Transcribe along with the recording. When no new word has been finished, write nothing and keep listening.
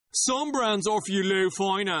Some brands offer you low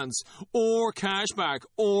finance, or cashback,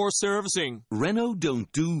 or servicing. Renault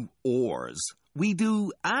don't do ors. We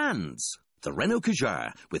do ands. The Renault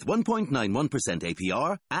Kadjar with 1.91%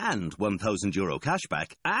 APR and €1,000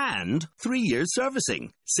 cashback and 3 years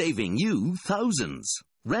servicing, saving you thousands.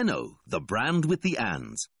 Renault, the brand with the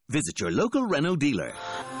ands. Visit your local Renault dealer.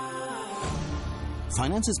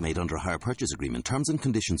 Finance is made under a hire purchase agreement. Terms and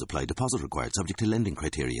conditions apply. Deposit required subject to lending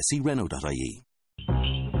criteria. See Renault.ie.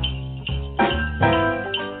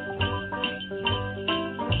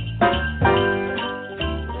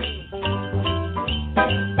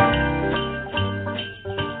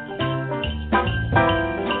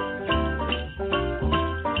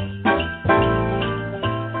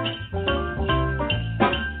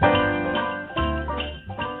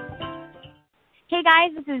 Hey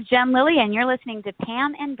guys, this is Jen Lilley, and you're listening to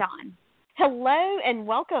Pam and Dawn. Hello, and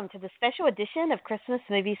welcome to the special edition of Christmas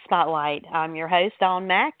MuVies Spotlight. I'm your host, Dawn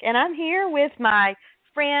Mack, and I'm here with my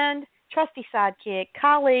friend, trusty sidekick,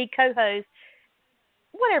 colleague, co-host,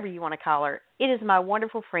 whatever you want to call her. It is my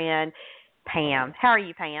wonderful friend, Pam. How are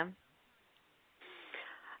you, Pam?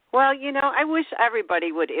 Well, you know, I wish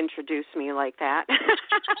everybody would introduce me like that.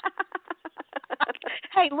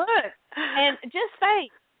 Hey, look, and just say,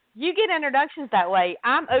 you get introductions that way.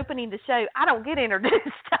 I'm opening the show. I don't get introduced.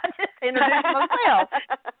 I just introduce myself.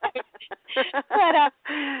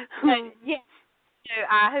 but yeah, so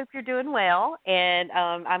I hope you're doing well, and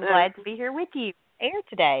I'm glad to be here with you air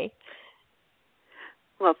today.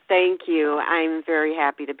 Well, thank you. I'm very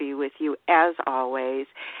happy to be with you as always.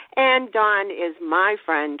 And Dawn is my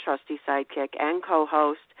friend, trusty sidekick, and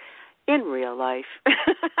co-host in real life.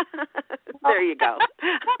 There you go.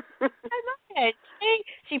 I love it.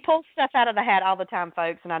 She pulls stuff out of the hat all the time,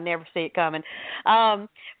 folks, and I never see it coming.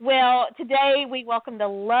 Well, today we welcome the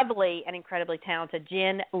lovely and incredibly talented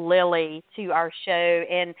Jen Lilley to our show,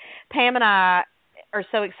 and Pam and I are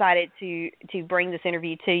so excited to bring this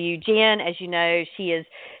interview to you. Jen, as you know,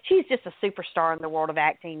 she's just a superstar in the world of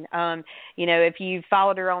acting. You know, if you've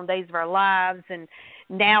followed her on Days of Our Lives and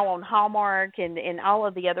now on Hallmark and all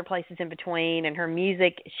of the other places in between, and her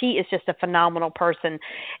music, she is just a phenomenal person.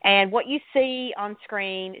 And what you see on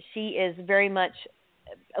screen, she is very much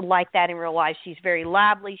like that in real life. She's very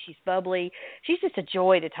lively. She's bubbly. She's just a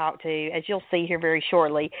joy to talk to, as you'll see here very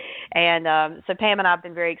shortly. And so Pam and I have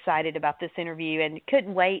been very excited about this interview and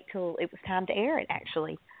couldn't wait till it was time to air it,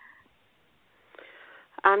 actually.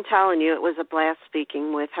 I'm telling you, it was a blast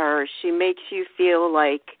speaking with her. She makes you feel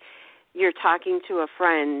like you're talking to a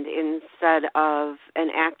friend instead of an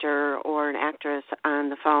actor or an actress on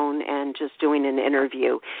the phone and just doing an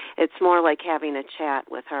interview. It's more like having a chat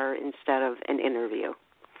with her instead of an interview.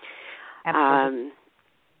 Absolutely.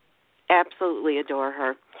 Absolutely adore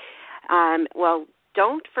her. Well,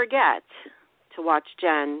 don't forget to watch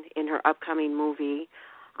Jen in her upcoming movie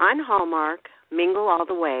on Hallmark, Mingle All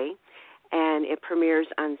the Way, and it premieres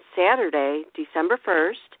on Saturday, December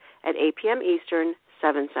 1st at 8 p.m. Eastern,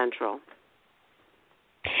 7 Central.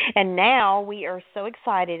 And now we are so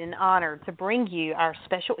excited and honored to bring you our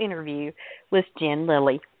special interview with Jen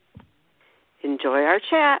Lilley. Enjoy our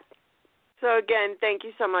chat. So again, thank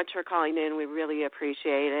you so much for calling in. We really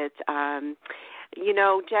appreciate it. You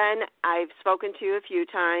know, Jen, I've spoken to you a few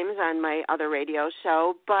times on my other radio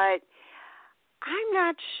show, but I'm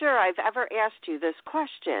not sure I've ever asked you this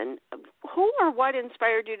question. Who or what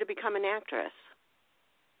inspired you to become an actress?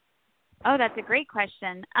 Oh, that's a great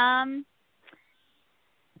question.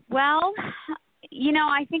 Well, you know,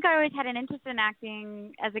 I think I always had an interest in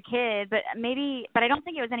acting as a kid, but I don't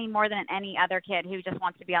think it was any more than any other kid who just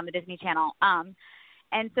wants to be on the Disney Channel.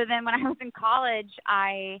 And so then when I was in college,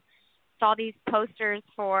 I saw these posters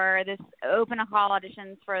for this open call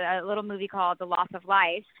auditions for a little movie called The Loss of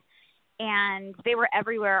Life, and they were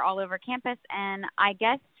everywhere all over campus. And I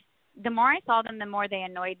guess the more I saw them, the more they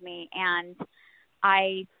annoyed me, and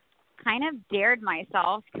I kind of dared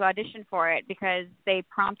myself to audition for it because they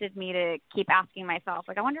prompted me to keep asking myself,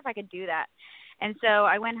 like, I wonder if I could do that. And so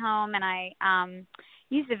I went home and I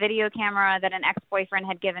used a video camera that an ex-boyfriend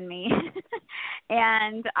had given me,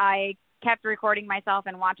 and I kept recording myself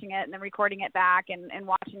and watching it and then recording it back and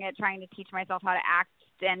watching it, trying to teach myself how to act.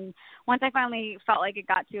 And once I finally felt like it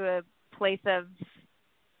got to a place of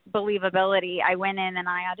believability, I went in and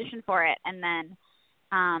I auditioned for it, and then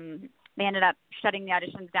they ended up shutting the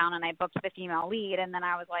auditions down, and I booked the female lead, and then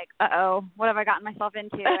I was like, uh-oh, what have I gotten myself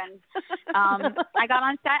into? And I got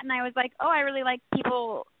on set, and I was like, oh, I really like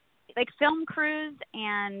people, like film crews,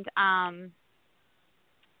 and I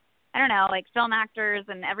don't know, like film actors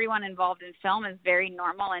and everyone involved in film is very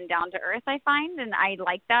normal and down to earth, I find, and I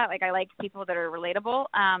like that. Like, I like people that are relatable.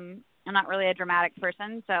 I'm not really a dramatic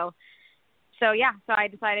person. So I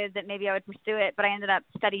decided that maybe I would pursue it, but I ended up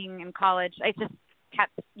studying in college. I just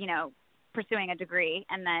kept, pursuing a degree,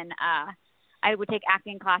 and then I would take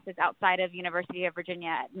acting classes outside of University of Virginia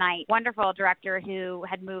at night. Wonderful director who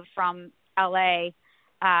had moved from LA,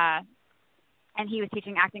 and he was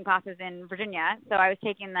teaching acting classes in Virginia. So I was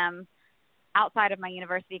taking them outside of my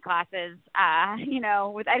university classes, I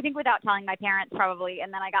think without telling my parents probably.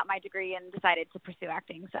 And then I got my degree and decided to pursue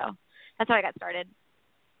acting. So that's how I got started.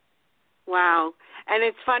 Wow. And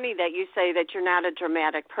it's funny that you say that you're not a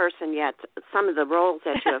dramatic person yet. Some of the roles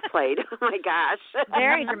that you have played, oh my gosh.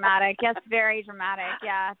 Very dramatic. Yes, very dramatic.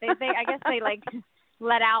 Yeah. I guess they like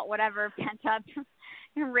let out whatever pent up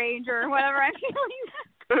rage or whatever I'm feeling.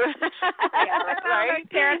 Right?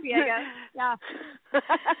 Therapy, I guess. Yeah.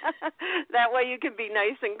 That way you can be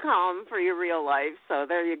nice and calm for your real life. So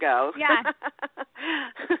there you go. Yeah.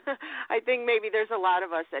 I think maybe there's a lot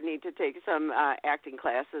of us that need to take some acting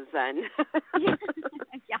classes then.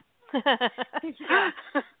 Yeah.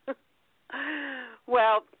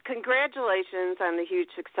 Well, congratulations on the huge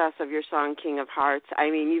success of your song, King of Hearts. I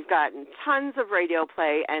mean, you've gotten tons of radio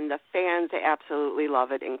play, and the fans absolutely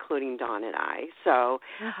love it, including Dawn and I. So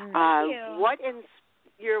Thank you.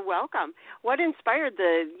 You're welcome. What inspired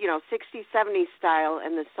the, 60s, 70s style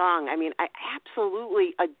in the song? I mean, I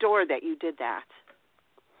absolutely adore that you did that.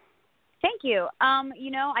 Thank you.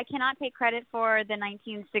 I cannot take credit for the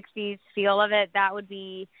 1960s feel of it. That would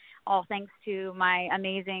be all thanks to my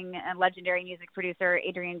amazing and legendary music producer,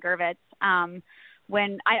 Adrian Gervitz.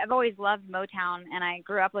 I've always loved Motown, and I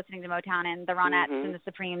grew up listening to Motown and the Ronettes and the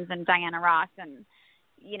Supremes and Diana Ross and,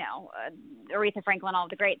 Aretha Franklin, all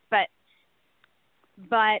of the greats. But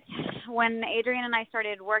when Adrian and I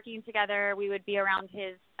started working together, we would be around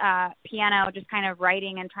his piano just kind of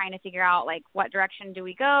writing and trying to figure out, like, what direction do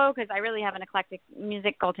we go, because I really have an eclectic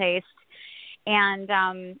musical taste.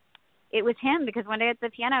 And it was him, because one day at the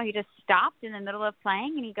piano he just stopped in the middle of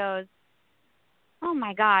playing and he goes, "Oh,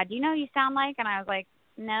 my God, do you know who you sound like?" And I was like,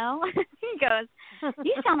 "No." He goes,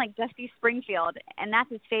 "You sound like Dusty Springfield," and that's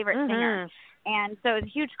his favorite singer. And so it was a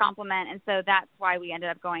huge compliment, and so that's why we ended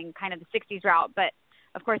up going kind of the 60s route. But,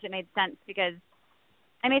 of course, it made sense because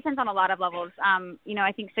it made sense on a lot of levels.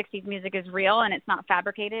 I think 60s music is real and it's not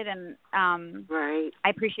fabricated, and right. I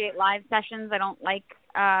appreciate live sessions. I don't like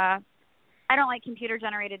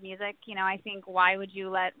computer-generated music. I think, why would you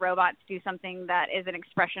let robots do something that is an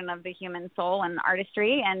expression of the human soul and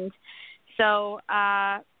artistry? And so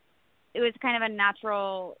it was kind of a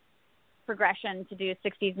natural progression to do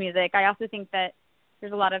 60s music. I also think that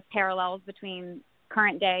there's a lot of parallels between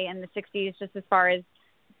current day and the 60s, just as far as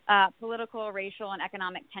political, racial, and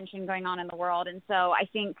economic tension going on in the world. And so I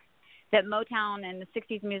think that Motown and the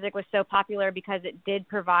 60s music was so popular because it did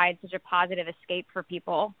provide such a positive escape for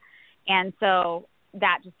people. And so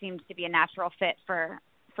that just seems to be a natural fit for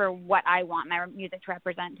what I want my music to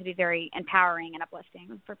represent, to be very empowering and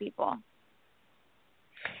uplifting for people.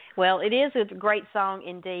 Well, it is a great song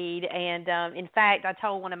indeed, and in fact, I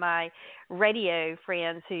told one of my radio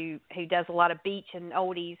friends who does a lot of beach and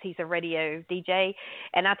oldies, he's a radio DJ,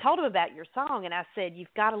 and I told him about your song, and I said,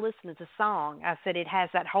 "You've got to listen to the song." I said, "It has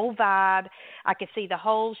that whole vibe. I could see the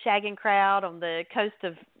whole shagging crowd on the coast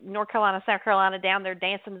of North Carolina, South Carolina, down there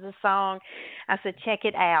dancing to the song." I said, "Check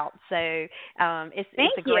it out." So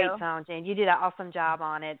it's a great song, Jen. You did an awesome job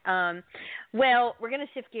on it. Well, we're going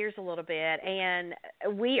to shift gears a little bit, and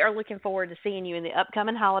we are looking forward to seeing you in the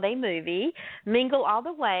upcoming holiday movie, Mingle All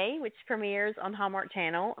the Way, which premieres on Hallmark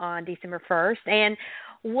Channel on December 1st. And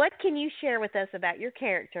what can you share with us about your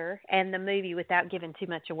character and the movie without giving too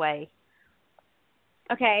much away?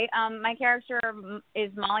 Okay, my character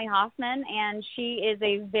is Molly Hoffman, and she is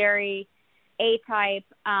a very A-type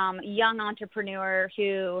young entrepreneur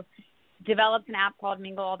who develops an app called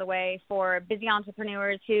Mingle All the Way for busy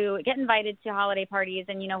entrepreneurs who get invited to holiday parties.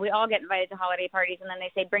 And, we all get invited to holiday parties, and then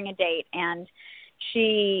they say, "Bring a date." And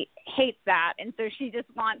she hates that. And so she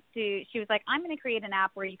was like, "I'm going to create an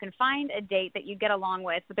app where you can find a date that you get along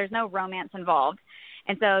with, but there's no romance involved."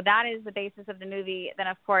 And so that is the basis of the movie. Then,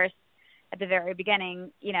 of course, at the very beginning,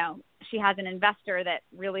 she has an investor that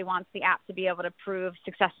really wants the app to be able to prove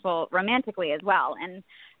successful romantically as well. And,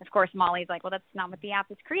 of course, Molly's like, "Well, that's not what the app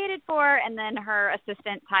is created for." And then her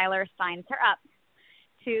assistant, Tyler, signs her up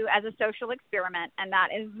as a social experiment. And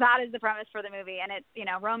that is the premise for the movie. And it's,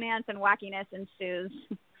 romance and wackiness ensues.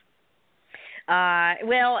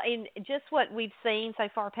 Well, in just what we've seen so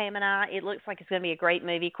far, Pam and I, it looks like it's going to be a great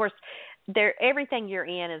movie. Of course, everything you're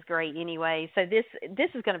in is great anyway, so this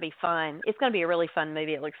is going to be fun. It's going to be a really fun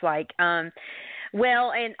movie, it looks like.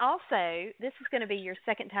 Well, and also, this is going to be your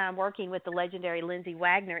second time working with the legendary Lindsay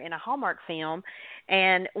Wagner in a Hallmark film.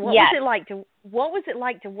 And what was it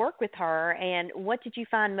like to work with her, and what did you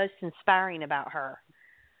find most inspiring about her?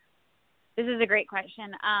 This is a great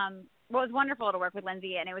question. Well, it was wonderful to work with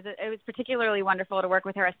Lindsay, and it was particularly wonderful to work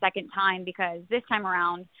with her a second time because this time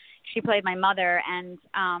around she played my mother, and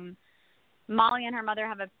Molly and her mother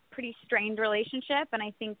have a pretty strained relationship, and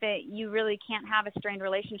I think that you really can't have a strained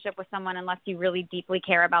relationship with someone unless you really deeply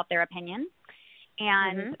care about their opinion.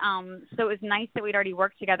 And so it was nice that we'd already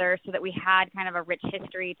worked together so that we had kind of a rich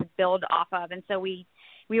history to build off of, and so we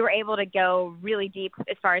were able to go really deep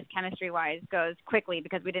as far as chemistry-wise goes quickly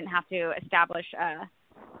because we didn't have to establish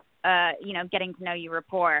getting to know you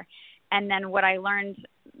rapport. And then what I learned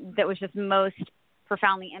that was just most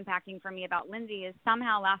profoundly impacting for me about Lindsay is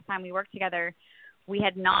somehow last time we worked together, we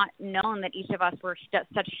had not known that each of us were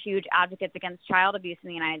such huge advocates against child abuse in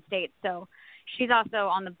the United States. So she's also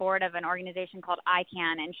on the board of an organization called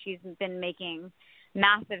ICANN, and she's been making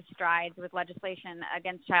massive strides with legislation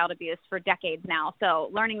against child abuse for decades now.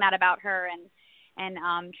 So learning that about her and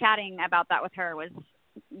chatting about that with her was,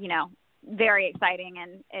 very exciting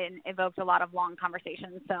and evoked a lot of long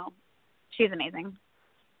conversations. So she's amazing.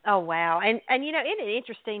 Oh, wow. And isn't it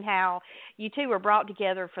interesting how you two were brought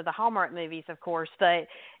together for the Hallmark movies, of course, but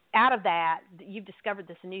out of that, you've discovered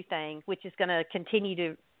this new thing, which is going to continue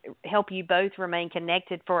to help you both remain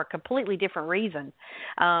connected for a completely different reason,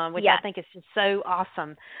 which I think is just so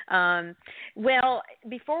awesome. Well,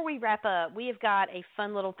 before we wrap up, we have got a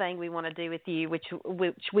fun little thing we want to do with you, which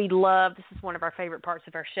we love. This is one of our favorite parts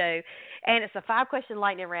of our show, and it's a 5-question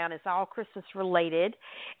lightning round. It's all Christmas related,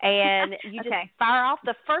 and you just fire off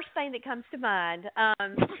the first thing that comes to mind.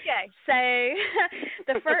 Okay. So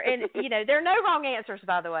the first, and there are no wrong answers,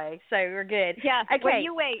 by the way, so we're good. Yeah. Okay. Well,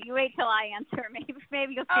 you wait till I answer.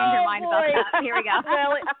 Maybe you'll change your mind about that. Here we go.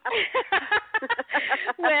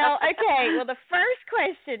 Well, okay. Well, the first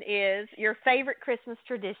question is your favorite Christmas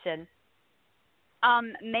tradition.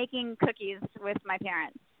 Making cookies with my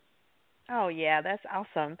parents. Oh, yeah, that's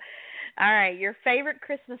awesome. All right, your favorite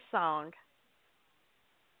Christmas song.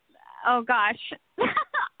 Oh gosh.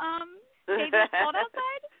 Baby, It's Cold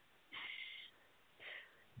Outside.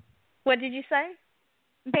 What did you say?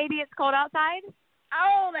 Baby, It's Cold Outside.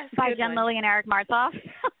 Oh, that's by good Jen one. Lilley and Eric Martzoff.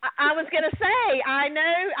 I was gonna say, I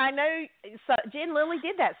know. So Jen Lilley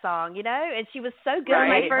did that song, and she was so good.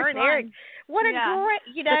 Right. My first and Eric, what a great,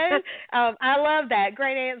 I love that.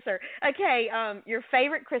 Great answer. Okay, your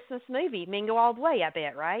favorite Christmas movie, Mingle All the Way, I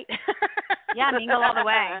bet, right? Yeah, Mingle All the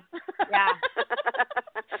Way. Yeah.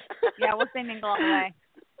 Yeah, we'll say Mingle All the Way.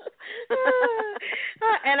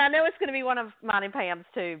 And I know it's going to be one of mine and Pam's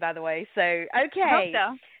too, by the way. So, okay. I hope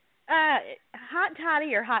so. Hot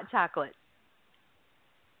toddy or hot chocolate?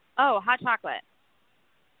 Oh, hot chocolate.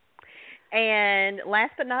 And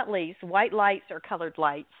last but not least, white lights or colored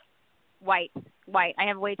lights? White. I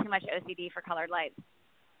have way too much OCD for colored lights.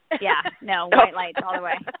 Yeah, no, white lights all the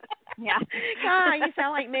way. Yeah. God, you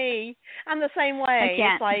sound like me. I'm the same way. I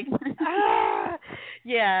can't. It's like,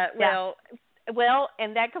 yeah, well,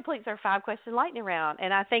 and that completes our 5-question lightning round.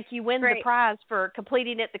 And I think you win the prize for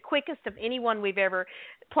completing it the quickest of anyone we've ever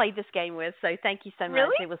played this game with. So thank you so much.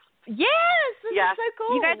 Really? It was this is so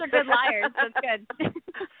cool. You guys are good liars. That's good.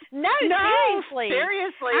 No, seriously.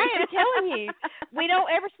 I am telling you, we don't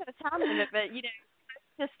ever set a time limit, but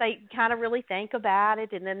just they kind of really think about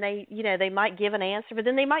it, and then they they might give an answer, but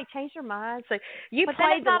then they might change their mind. So you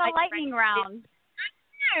played not a lightning round.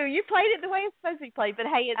 You played it the way it's supposed to be played, but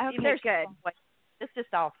hey, there's good. It's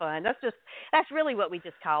just all fun. That's really what we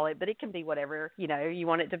just call it, but it can be whatever you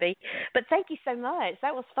want it to be. But thank you so much.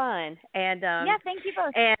 That was fun. And thank you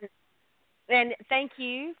both. And thank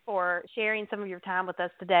you for sharing some of your time with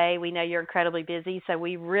us today. We know you're incredibly busy, so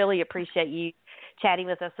we really appreciate you chatting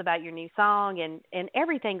with us about your new song and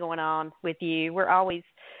everything going on with you. We're always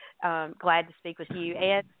glad to speak with you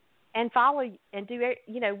and follow and do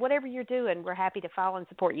whatever you're doing. We're happy to follow and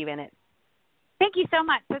support you in it. Thank you so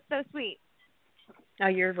much. That's so sweet. Oh,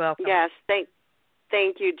 you're welcome. Yes, thank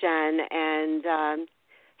you, Jen, and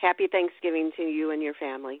happy Thanksgiving to you and your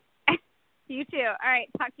family. You too. All right,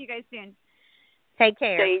 talk to you guys soon. Take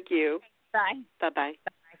care. Thank you. Bye. Bye-bye.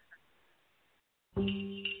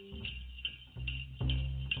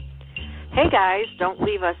 Hey, guys, don't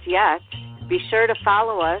leave us yet. Be sure to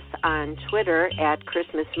follow us on Twitter at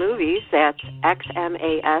Christmas Movies. That's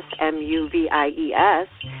XMASMUVIES.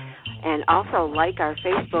 And also like our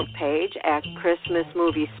Facebook page at Christmas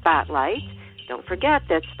MuVies Spotlight. Don't forget,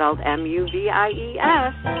 that's spelled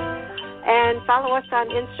MUVIES. And follow us on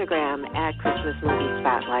Instagram at Christmas MuVies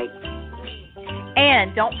Spotlight.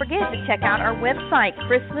 And don't forget to check out our website,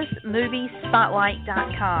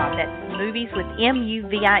 ChristmasMoviesSpotlight.com. That's movies with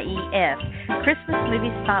MUVIES.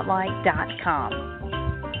 ChristmasMoviesSpotlight.com.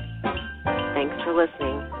 Thanks for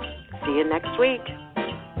listening. See you next week.